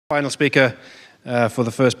Final speaker for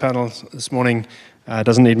the first panel this morning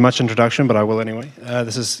doesn't need much introduction, but I will anyway.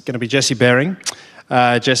 This is going to be Jesse Bering.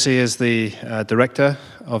 Jesse is the director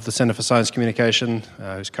of the Center for Science Communication,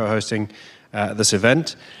 who's co-hosting this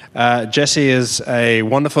event. Jesse is a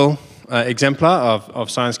wonderful exemplar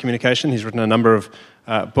of science communication. He's written a number of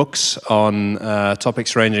books on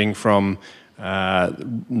topics ranging from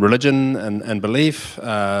religion and belief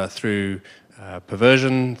through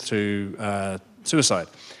perversion to suicide.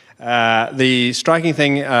 The striking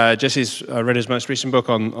thing, Jesse's read his most recent book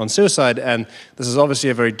on suicide, and this is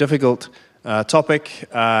obviously a very difficult topic,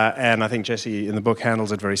 and I think Jesse in the book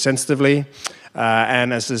handles it very sensitively.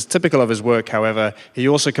 And as is typical of his work, however, he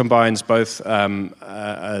also combines both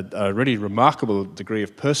a really remarkable degree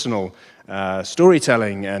of personal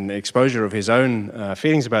storytelling and exposure of his own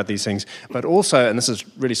feelings about these things, but also, and this is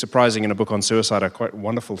really surprising in a book on suicide, a quite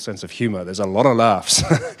wonderful sense of humor. There's a lot of laughs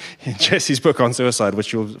in Jesse's book on suicide,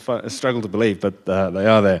 which you'll struggle to believe, but they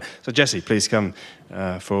are there. So Jesse, please come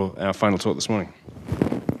for our final talk this morning.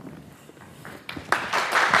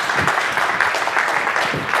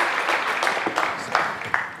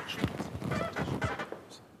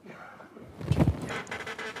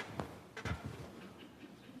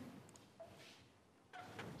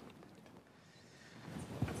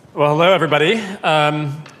 Well, hello, everybody.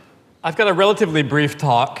 I've got a relatively brief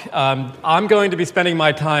talk. I'm going to be spending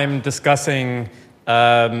my time discussing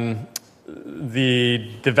the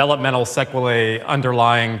developmental sequelae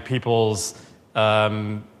underlying people's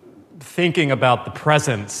thinking about the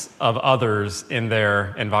presence of others in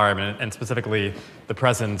their environment, and specifically the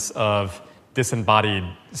presence of disembodied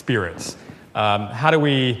spirits. How do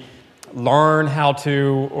we learn how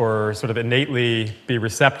to, or sort of innately be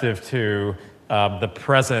receptive to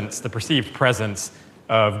the perceived presence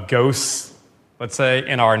of ghosts, let's say,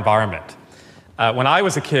 in our environment? When I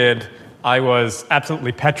was a kid, I was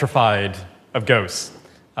absolutely petrified of ghosts.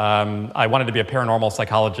 I wanted to be a paranormal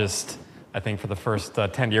psychologist, I think, for the first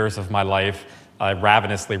 10 years of my life. I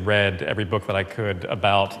ravenously read every book that I could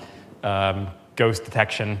about ghost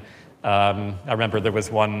detection. I remember there was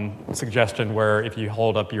one suggestion where if you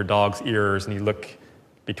hold up your dog's ears and you look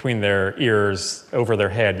between their ears over their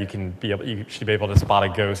head, you should be able to spot a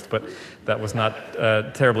ghost, but that was not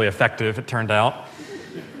terribly effective, it turned out.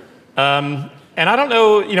 And I don't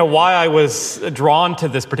know, why I was drawn to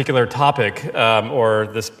this particular topic or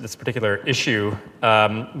this particular issue,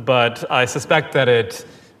 but I suspect that it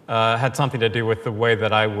had something to do with the way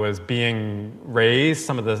that I was being raised,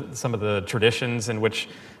 some of the traditions in which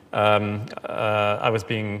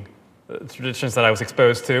traditions that I was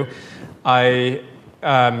exposed to. I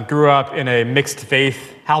grew up in a mixed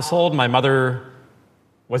faith household. My mother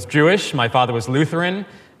was Jewish, my father was Lutheran,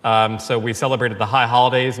 so we celebrated the high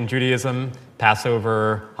holidays in Judaism,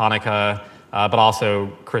 Passover, Hanukkah, but also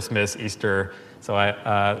Christmas, Easter. So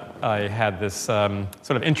I had this sort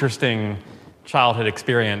of interesting childhood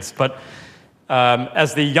experience. But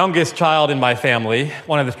as the youngest child in my family,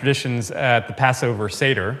 one of the traditions at the Passover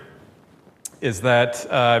Seder is that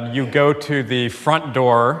you go to the front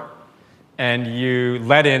door and you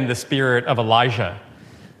let in the spirit of Elijah.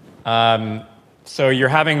 So you're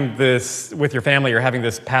having this, with your family, you're having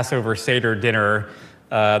this Passover Seder dinner,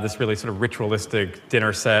 this really sort of ritualistic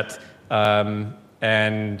dinner set,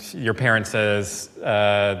 and your parent says,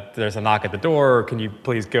 there's a knock at the door, can you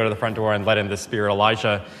please go to the front door and let in the spirit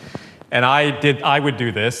Elijah? And I would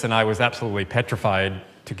do this, and I was absolutely petrified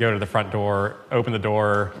to go to the front door, open the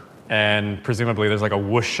door, and presumably there's like a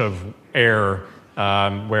whoosh of air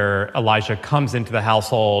where Elijah comes into the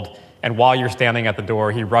household, and while you're standing at the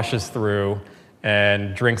door, he rushes through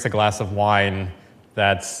and drinks a glass of wine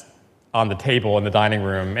that's on the table in the dining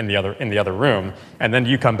room in the other room, and then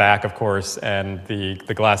you come back, of course, and the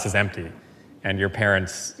glass is empty, and your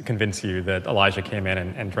parents convince you that Elijah came in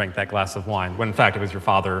and drank that glass of wine, when in fact it was your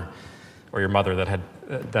father or your mother that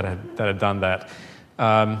had done that.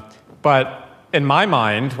 But in my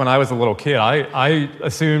mind, when I was a little kid, I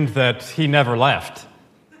assumed that he never left,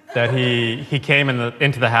 that he came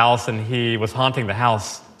into the house and he was haunting the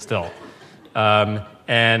house still.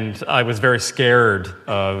 And I was very scared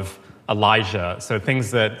of Elijah. So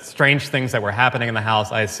strange things that were happening in the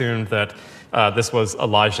house, I assumed that this was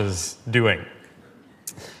Elijah's doing.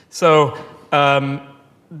 So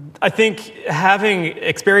I think having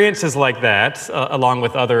experiences like that, along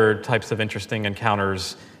with other types of interesting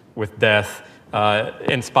encounters with death,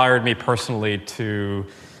 inspired me personally to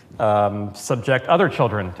subject other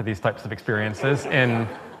children to these types of experiences in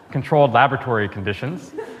controlled laboratory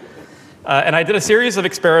conditions. And I did a series of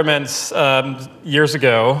experiments years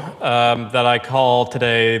ago that I call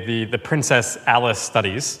today the Princess Alice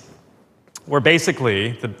studies, where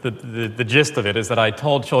basically the gist of it is that I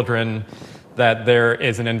told children that there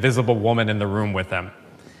is an invisible woman in the room with them.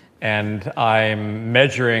 And I'm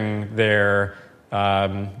measuring their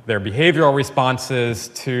behavioral responses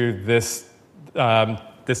to this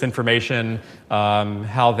information,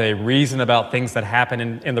 how they reason about things that happen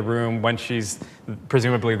in the room when she's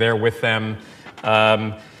presumably there with them.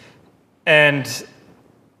 And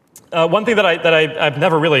one thing that I've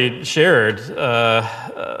never really shared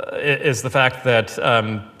is the fact that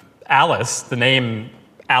Alice, the name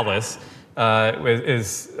Alice,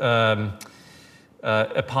 is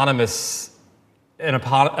eponymous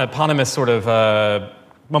sort of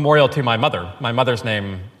memorial to my mother. My mother's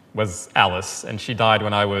name was Alice, and she died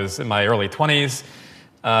when I was in my early 20s.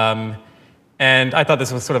 And I thought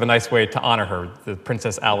this was sort of a nice way to honor her, the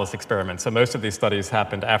Princess Alice experiment. So most of these studies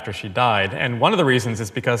happened after she died. And one of the reasons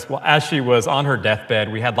is because, well, as she was on her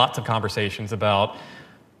deathbed, we had lots of conversations about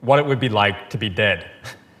what it would be like to be dead.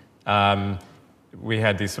 We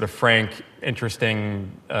had these sort of frank,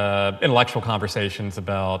 interesting, intellectual conversations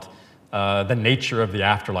about the nature of the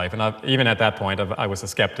afterlife. And even at that point, I was a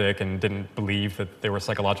skeptic and didn't believe that there were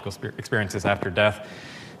psychological experiences after death.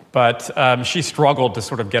 But she struggled to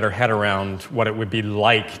sort of get her head around what it would be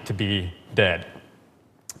like to be dead.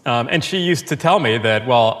 And she used to tell me that,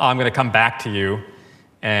 well, I'm going to come back to you,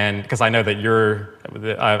 and because I know that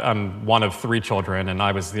I'm one of 3 children, and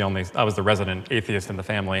I was the resident atheist in the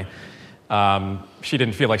family. She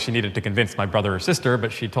didn't feel like she needed to convince my brother or sister,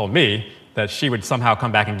 but she told me that she would somehow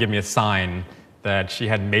come back and give me a sign that she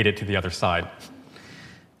had made it to the other side.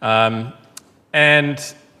 And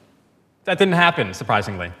that didn't happen,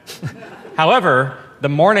 surprisingly. However, the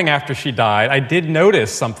morning after she died, I did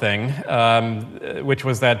notice something, which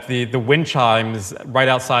was that the wind chimes right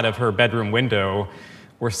outside of her bedroom window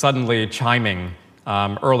were suddenly chiming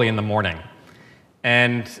early in the morning.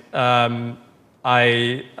 And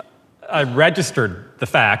I registered the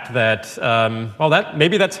fact that, well,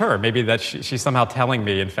 maybe that's her. Maybe that she's somehow telling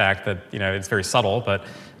me, in fact, that, it's very subtle, but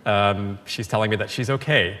she's telling me that she's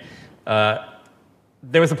okay.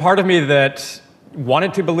 There was a part of me that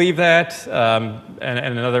wanted to believe that, and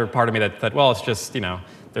another part of me that thought, well, it's just,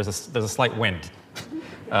 there's a slight wind.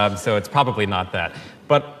 So it's probably not that.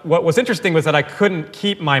 But what was interesting was that I couldn't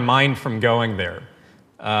keep my mind from going there.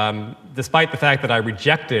 Despite the fact that I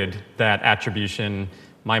rejected that attribution,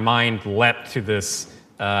 my mind leapt to this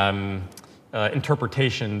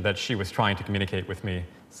interpretation that she was trying to communicate with me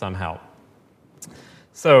somehow.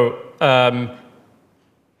 So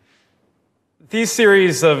these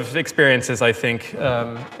series of experiences, I think,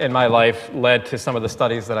 in my life led to some of the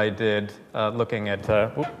studies that I did looking at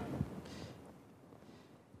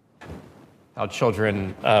how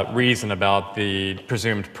children reason about the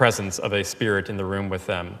presumed presence of a spirit in the room with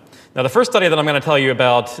them. Now, the first study that I'm going to tell you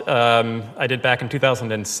about, I did back in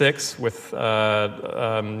 2006 with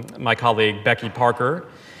my colleague Becky Parker.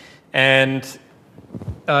 And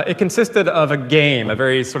it consisted of a game, a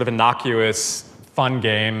very sort of innocuous, fun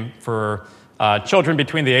game for children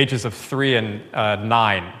between the ages of 3 and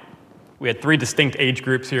 9. We had 3 distinct age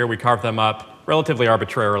groups here. We carved them up relatively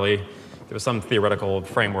arbitrarily. There was some theoretical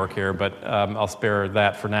framework here, but I'll spare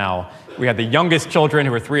that for now. We had the youngest children,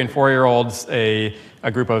 who were 3 and 4-year-olds, a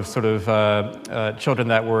group of sort of children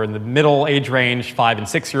that were in the middle age range, 5 and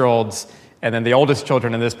 6-year-olds, and then the oldest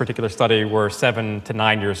children in this particular study were 7 to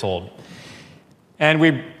 9 years old. And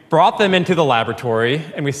we brought them into the laboratory,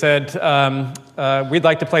 and we said, we'd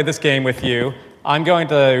like to play this game with you. I'm going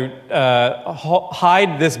to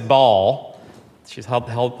hide this ball. She's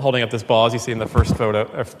holding up this ball, as you see in the first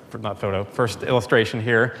first illustration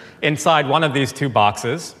here, inside one of these 2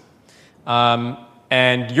 boxes.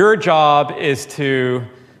 And your job is to,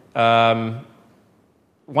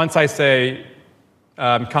 once I say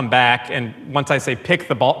come back, and once I say pick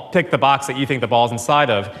the box that you think the ball's inside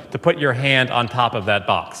of, to put your hand on top of that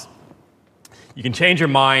box. You can change your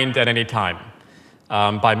mind at any time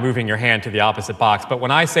by moving your hand to the opposite box. But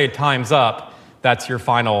when I say time's up, that's your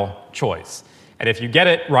final choice. And if you get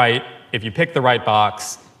it right, if you pick the right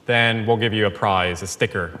box, then we'll give you a prize, a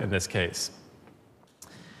sticker in this case.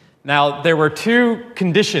 Now, there were 2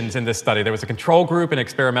 conditions in this study. There was a control group and an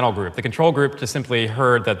experimental group. The control group just simply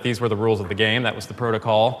heard that these were the rules of the game. That was the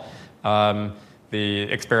protocol. The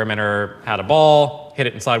experimenter had a ball, hit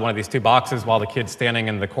it inside one of these 2 boxes while the kid's standing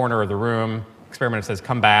in the corner of the room. Experimenter says,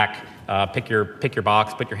 come back, pick your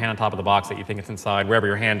box, put your hand on top of the box that you think it's inside, wherever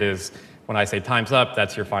your hand is. When I say time's up,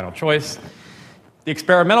 that's your final choice. The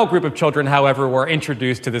experimental group of children, however, were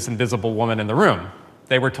introduced to this invisible woman in the room.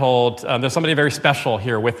 They were told, there's somebody very special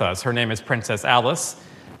here with us. Her name is Princess Alice.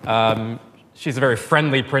 She's a very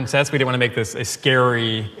friendly princess. We didn't want to make this a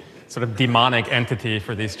scary sort of demonic entity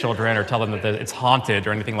for these children or tell them that it's haunted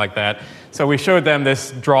or anything like that. So we showed them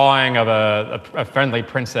this drawing of a friendly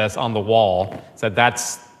princess on the wall. Said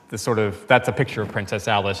that's a picture of Princess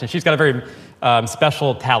Alice. And she's got a very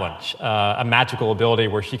special talent, a magical ability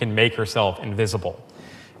where she can make herself invisible.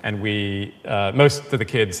 And most of the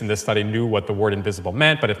kids in this study knew what the word invisible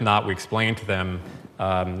meant, but if not, we explained to them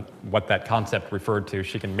what that concept referred to.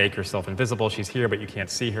 She can make herself invisible. She's here, but you can't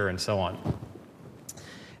see her, and so on.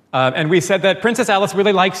 And we said that Princess Alice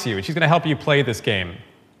really likes you, and she's going to help you play this game.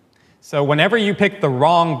 So whenever you pick the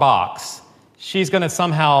wrong box, she's going to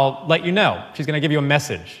somehow let you know. She's going to give you a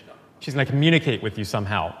message. She's going to communicate with you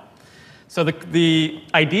somehow. So the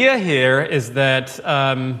idea here is that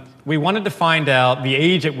we wanted to find out the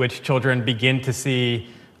age at which children begin to see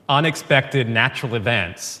unexpected natural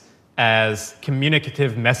events as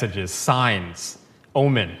communicative messages, signs,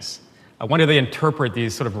 omens. When do they interpret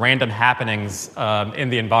these sort of random happenings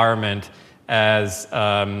in the environment as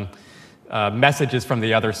messages from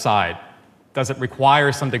the other side? Does it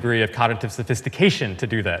require some degree of cognitive sophistication to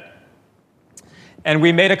do that? And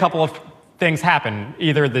we made a couple of things happen.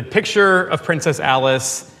 Either the picture of Princess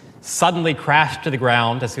Alice suddenly crashed to the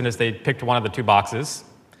ground as soon as they picked one of the two boxes.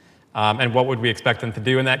 And what would we expect them to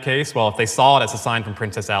do in that case? Well, if they saw it as a sign from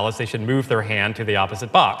Princess Alice, they should move their hand to the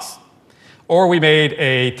opposite box. Or we made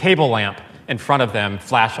a table lamp in front of them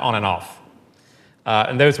flash on and off.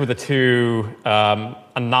 And those were the two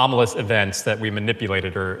anomalous events that we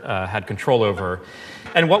manipulated or had control over.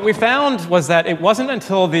 And what we found was that it wasn't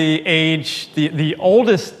until it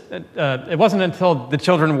wasn't until the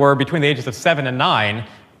children were between the ages of 7 and 9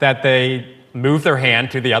 that they moved their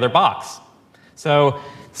hand to the other box. So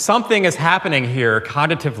something is happening here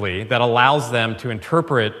cognitively that allows them to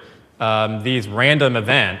interpret these random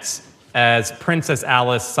events as Princess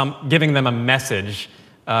Alice giving them a message,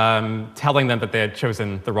 telling them that they had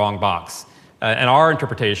chosen the wrong box. And our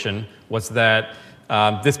interpretation was that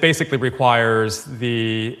this basically requires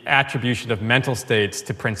the attribution of mental states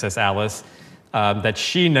to Princess Alice, that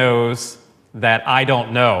she knows that I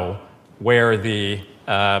don't know where the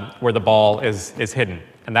ball is hidden.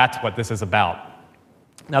 And that's what this is about.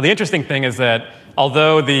 Now, the interesting thing is that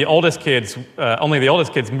although only the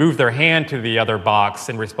oldest kids move their hand to the other box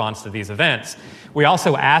in response to these events, we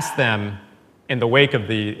also asked them in the wake of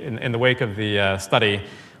the study,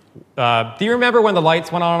 do you remember when the lights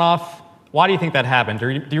went on and off? Why do you think that happened? Do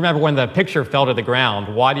you remember when the picture fell to the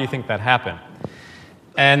ground? Why do you think that happened?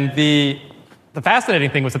 And the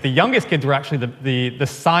fascinating thing was that the youngest kids were actually the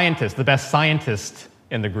scientists, the best scientists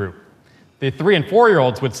in the group. The 3- and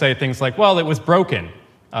 4-year-olds would say things like, well, it was broken.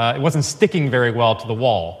 It wasn't sticking very well to the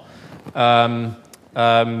wall.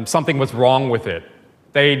 Something was wrong with it.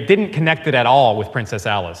 They didn't connect it at all with Princess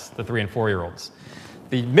Alice, the 3- and 4-year-olds.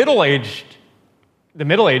 The middle-aged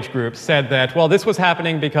group said that, well, this was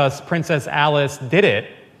happening because Princess Alice did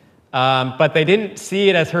it, but they didn't see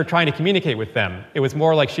it as her trying to communicate with them. It was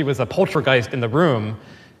more like she was a poltergeist in the room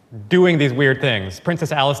doing these weird things.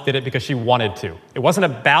 Princess Alice did it because she wanted to. It wasn't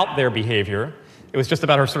about their behavior. It was just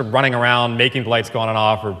about her sort of running around, making the lights go on and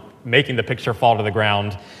off, or making the picture fall to the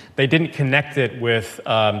ground. They didn't connect it with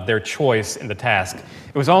their choice in the task.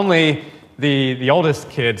 It was only the oldest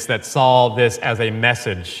kids that saw this as a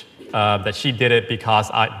message, that she did it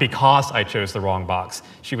because I chose the wrong box.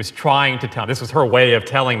 She was trying to tell me. This was her way of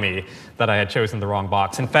telling me that I had chosen the wrong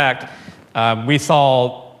box. In fact,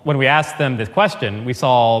 when we asked them this question, we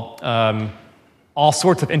saw all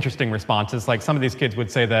sorts of interesting responses. Like some of these kids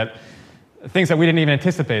would say that things that we didn't even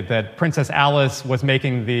anticipate, that Princess Alice was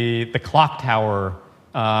making the clock tower,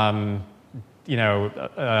 in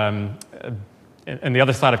the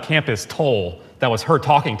other side of campus toll. That was her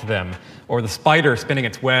talking to them. Or the spider spinning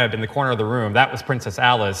its web in the corner of the room. That was Princess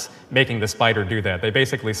Alice making the spider do that. They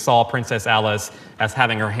basically saw Princess Alice as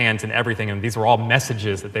having her hands in everything, and these were all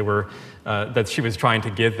messages that she was trying to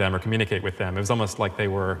give them or communicate with them. It was almost like they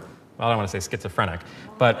were, well, I don't want to say schizophrenic,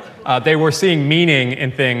 but they were seeing meaning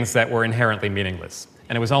in things that were inherently meaningless.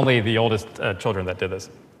 And it was only the oldest children that did this.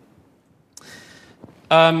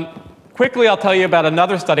 Quickly, I'll tell you about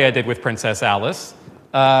another study I did with Princess Alice,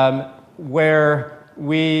 where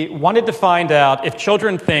we wanted to find out if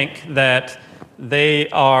children think that they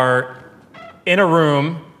are in a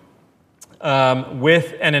room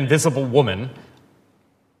with an invisible woman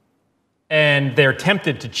and they're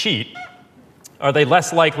tempted to cheat, are they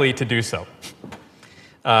less likely to do so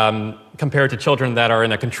compared to children that are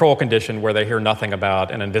in a control condition where they hear nothing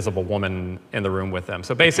about an invisible woman in the room with them.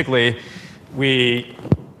 So basically, we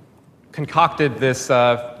concocted this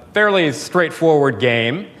fairly straightforward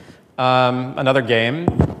game, another game,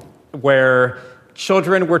 where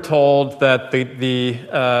children were told that it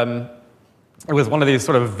was one of these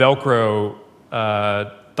sort of Velcro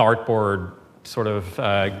dartboard sort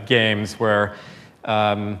of games where,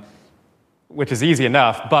 which is easy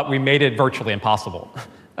enough, but we made it virtually impossible.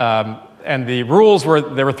 And the rules were,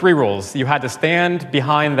 there were 3 rules. You had to stand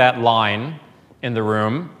behind that line in the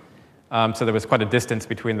room, so there was quite a distance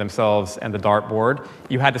between themselves and the dartboard.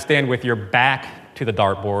 You had to stand with your back to the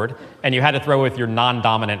dartboard, and you had to throw with your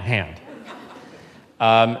non-dominant hand.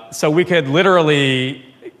 So we could literally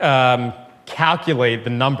calculate the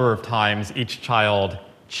number of times each child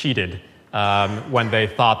cheated when they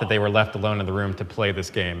thought that they were left alone in the room to play this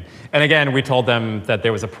game. And again, we told them that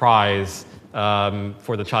there was a prize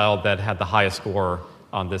for the child that had the highest score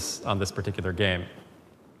on this particular game.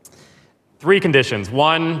 3 conditions.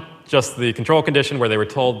 1, just the control condition where they were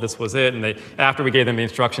told this was it, and after we gave them the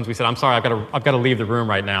instructions, we said, "I'm sorry, I've got to leave the room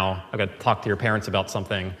right now. I've got to talk to your parents about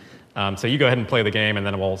something. So you go ahead and play the game, and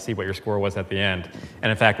then we'll see what your score was at the end." And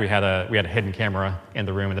in fact, we had a hidden camera in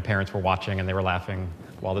the room, and the parents were watching, and they were laughing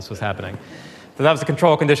while this was happening. So that was the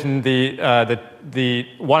control condition.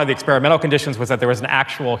 One of the experimental conditions was that there was an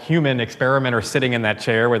actual human experimenter sitting in that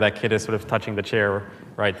chair where that kid is sort of touching the chair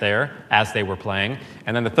right there as they were playing.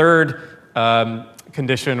 And then the third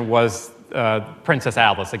condition was Princess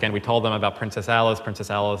Alice. Again, we told them about Princess Alice. Princess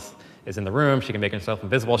Alice is in the room. She can make herself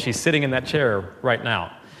invisible. She's sitting in that chair right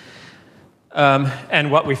now. And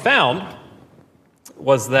what we found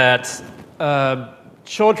was that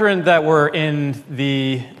children that were in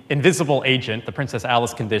the invisible agent, the Princess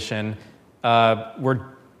Alice condition,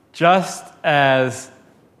 were just as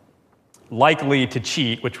likely to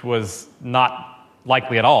cheat, which was not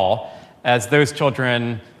likely at all, as those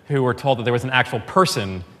children who were told that there was an actual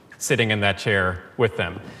person sitting in that chair with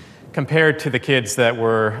them, compared to the kids that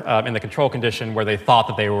were in the control condition where they thought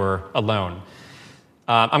that they were alone.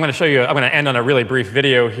 I'm going to show you, I'm going to end on a really brief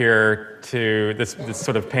video here to, this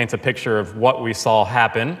sort of paints a picture of what we saw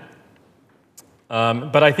happen.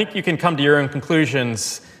 But I think you can come to your own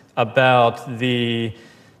conclusions about the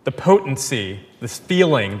potency, this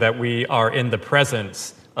feeling that we are in the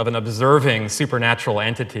presence of an observing supernatural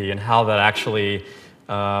entity and how that actually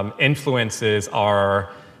influences our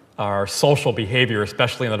social behavior,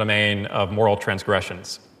 especially in the domain of moral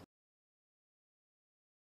transgressions.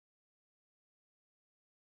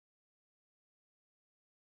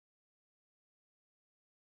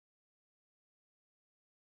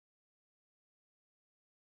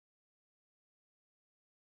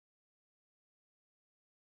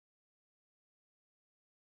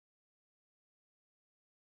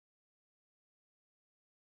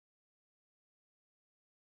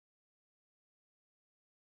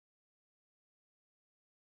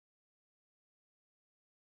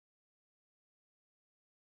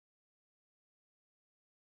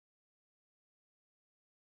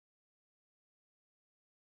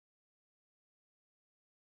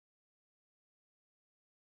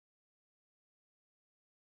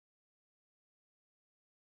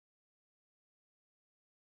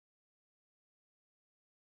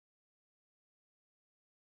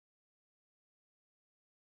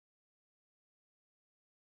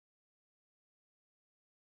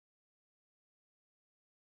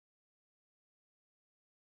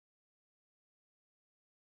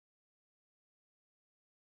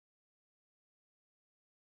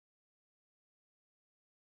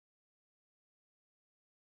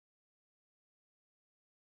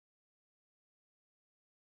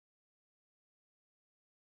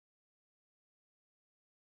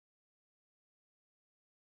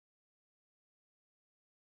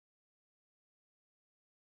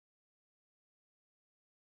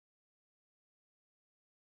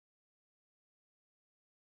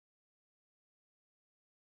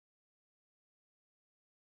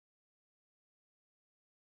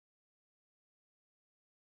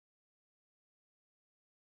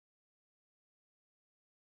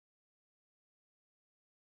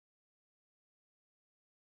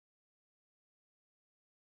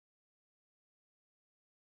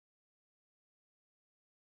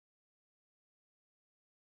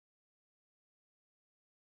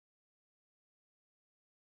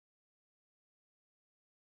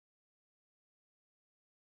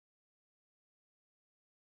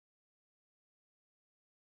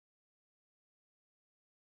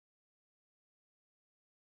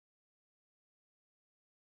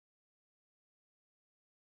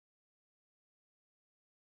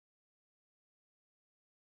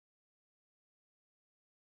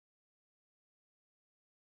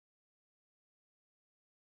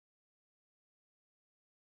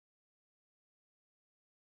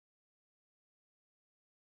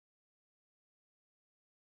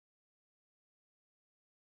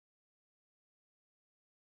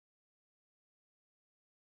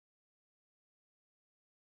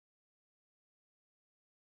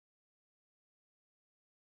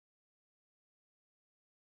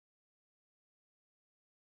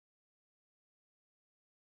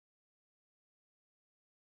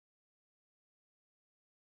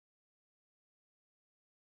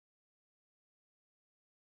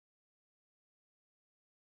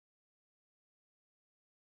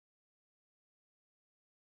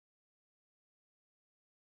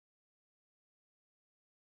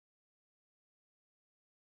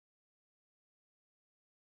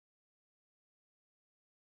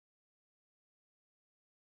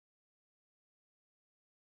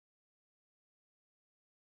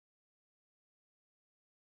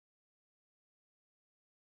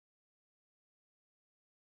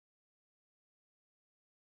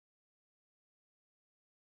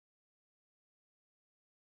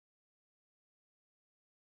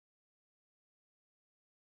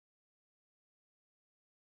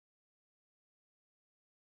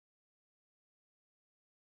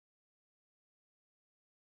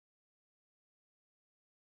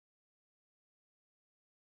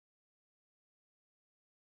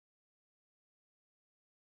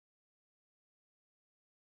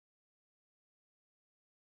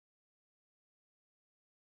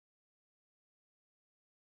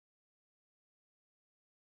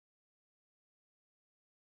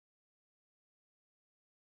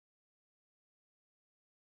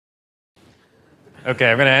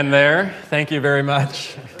 Okay, I'm going to end there. Thank you very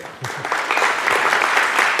much.